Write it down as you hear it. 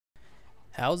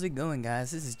How's it going, guys?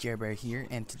 This is Jerry here,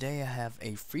 and today I have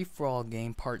a free-for-all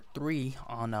game part 3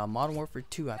 on Modern Warfare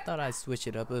 2. I thought I'd switch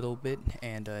it up a little bit,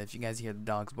 and if you guys hear the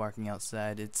dogs barking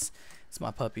outside, it's my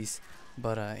puppies.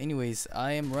 But anyways,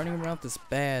 I am running around with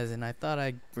Spazzed, and I thought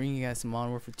I'd bring you guys some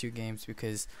Modern Warfare 2 games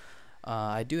because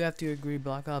I do have to agree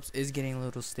Black Ops is getting a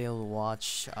little stale to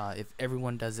watch if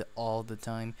everyone does it all the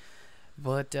time.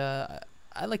 But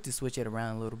I like to switch it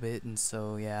around a little bit, and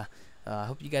so yeah. I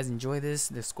hope you guys enjoy this.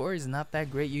 The score is not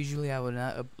that great. Usually I would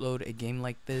not upload a game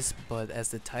like this, but as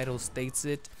the title states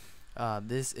it,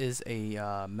 this is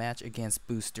a match against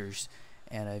boosters.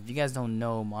 And if you guys don't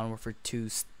know, Modern Warfare 2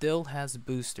 still has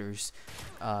boosters,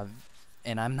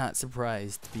 and I'm not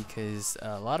surprised because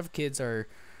a lot of kids are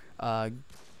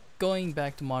going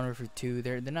back to Modern Warfare 2.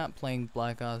 They're not playing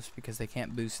Black Ops because they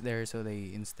can't boost there, so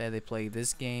instead they play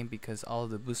this game because all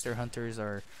of the booster hunters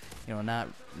are,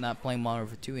 not playing Modern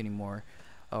Warfare 2 anymore,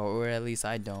 or at least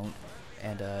I don't.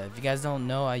 And if you guys don't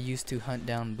know, I used to hunt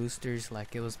down boosters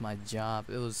like it was my job.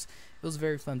 It was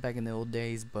very fun back in the old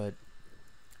days, but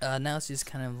now it's just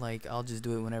kind of like I'll just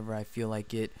do it whenever I feel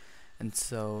like it. And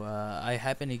so I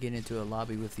happened to get into a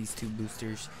lobby with these two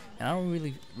boosters, and I don't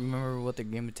really remember what their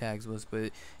gamer tags was,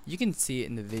 but you can see it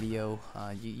in the video.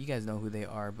 You guys know who they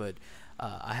are, but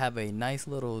I have a nice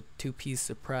little two-piece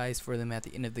surprise for them at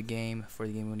the end of the game for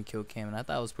the game-winning kill cam, and I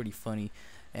thought it was pretty funny.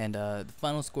 And the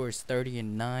final score is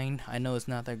 30-9. I know it's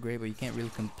not that great, but you can't really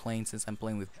complain since I'm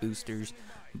playing with boosters.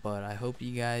 But I hope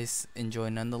you guys enjoy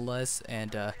nonetheless.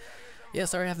 And yeah,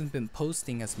 sorry I haven't been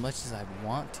posting as much as I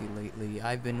want to lately.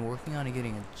 I've been working on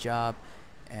getting a job,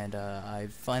 and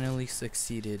I've finally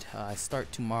succeeded. I start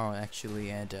tomorrow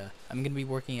actually, and I'm gonna be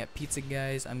working at Pizza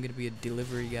Guys. I'm gonna be a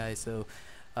delivery guy, so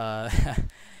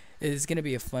it's gonna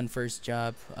be a fun first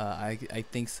job. I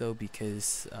think so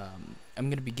because I'm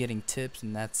gonna be getting tips,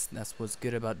 and that's what's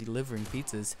good about delivering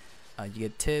pizzas. You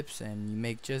get tips, and you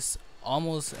make just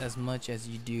almost as much as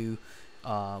you do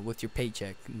with your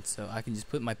paycheck, and so I can just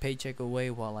put my paycheck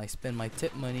away while I spend my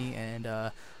tip money, and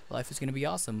life is gonna be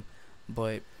awesome.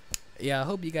 But yeah, I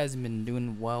hope you guys have been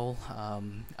doing well.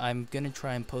 I'm gonna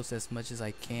try and post as much as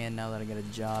I can now that I got a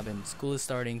job and school is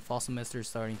starting. Fall semester is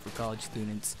starting for college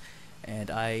students,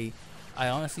 and I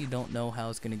honestly don't know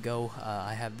how it's gonna go.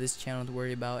 I have this channel to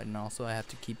worry about, and also I have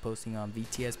to keep posting on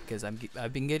VTS because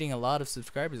I've been getting a lot of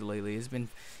subscribers lately. It's been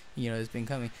it's been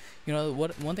coming.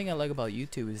 One thing I like about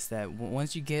YouTube is that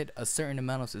once you get a certain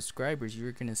amount of subscribers,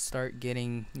 you're gonna start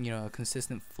getting a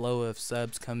consistent flow of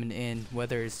subs coming in,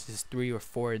 whether it's just 3 or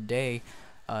 4 a day.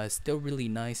 It's still really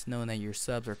nice knowing that your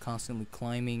subs are constantly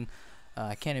climbing.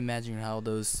 I can't imagine how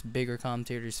those bigger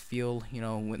commentators feel,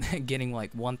 when getting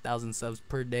like 1,000 subs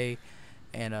per day,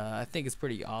 and I think it's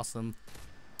pretty awesome.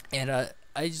 And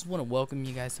I just want to welcome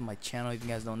you guys to my channel if you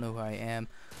guys don't know who I am,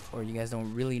 or you guys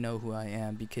don't really know who I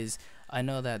am, because I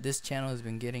know that this channel has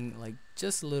been getting like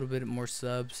just a little bit more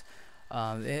subs.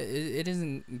 It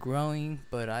isn't growing,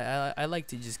 but I like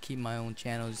to just keep my own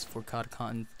channels for COD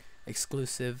content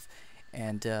exclusive,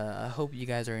 and I hope you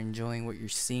guys are enjoying what you're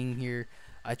seeing here.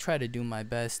 I try to do my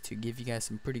best to give you guys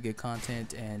some pretty good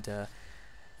content, and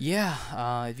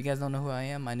yeah, if you guys don't know who I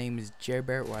am, my name is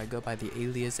Jerry, or I go by the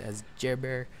alias as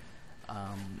Jerry.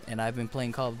 And I've been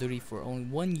playing Call of Duty for only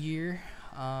 1 year,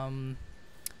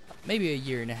 maybe a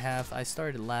year and a half. I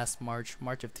started last March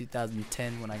of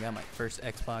 2010 when I got my first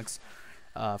Xbox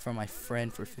from my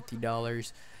friend for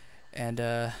 $50. And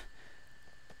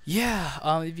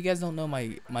yeah, if you guys don't know,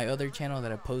 my other channel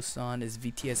that I post on is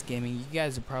VTS Gaming. You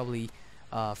guys are probably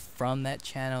from that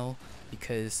channel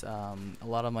because a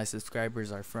lot of my subscribers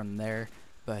are from there.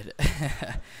 But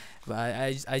but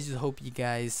I just hope you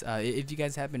guys, if you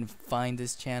guys happen to find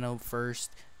this channel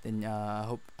first, then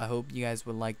I hope you guys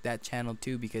would like that channel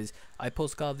too, because I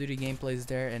post Call of Duty gameplays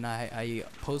there, and I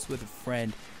post with a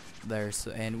friend there,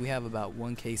 so, and we have about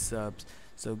 1K subs.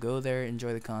 So go there,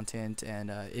 enjoy the content,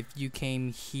 and if you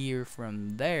came here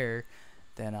from there,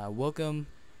 then welcome.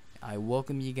 I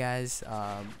welcome you guys.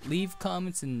 Leave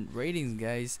comments and ratings,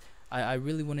 guys. I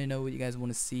really want to know what you guys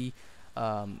want to see.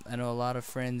 I know a lot of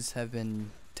friends have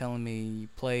been telling me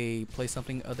play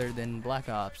something other than Black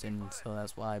Ops, and so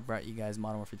that's why I brought you guys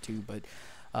Modern Warfare 2. But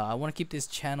I want to keep this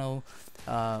channel.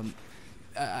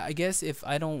 I guess if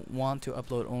I don't want to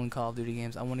upload only Call of Duty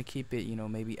games, I want to keep it,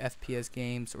 maybe FPS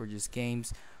games or just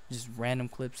games, just random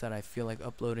clips that I feel like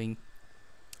uploading.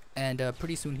 And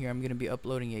pretty soon here, I'm gonna be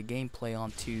uploading a gameplay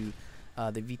onto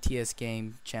the VTS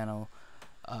game channel,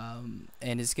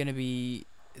 and it's gonna be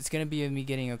me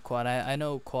getting a quad. I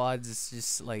know quads is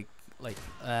just like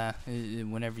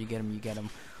whenever you get them,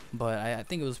 but I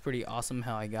think it was pretty awesome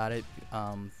how I got it.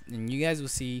 And you guys will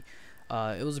see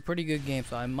It was a pretty good game,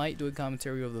 so I might do a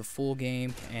commentary of the full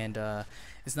game. And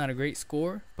it's not a great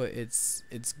score, but it's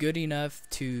good enough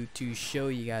to show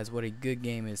you guys what a good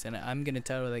game is. And I'm gonna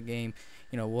title that game,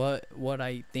 you know, what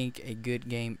I think a good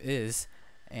game is.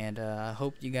 And I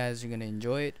hope you guys are gonna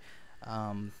enjoy it,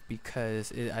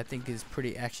 because I think it's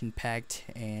pretty action-packed.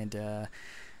 And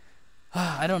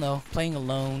I don't know, playing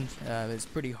alone, it's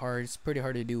pretty hard. It's pretty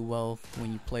hard to do well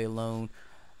when you play alone.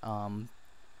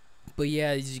 But yeah,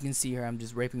 as you can see here, I'm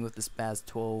just raping with the Spazzed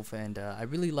 12, and I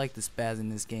really like the Spaz in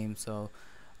this game. So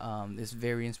it's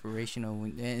very inspirational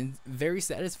and very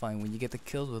satisfying when you get the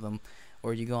kills with them,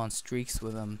 or you go on streaks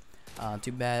with them.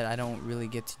 Too bad I don't really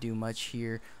get to do much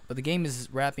here, but the game is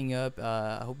wrapping up.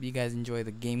 I hope you guys enjoy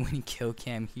the game-winning kill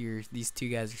cam here. These two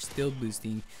guys are still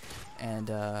boosting, and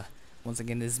once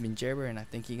again, this has been Jabber, and I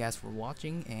thank you guys for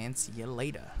watching, and see you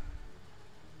later.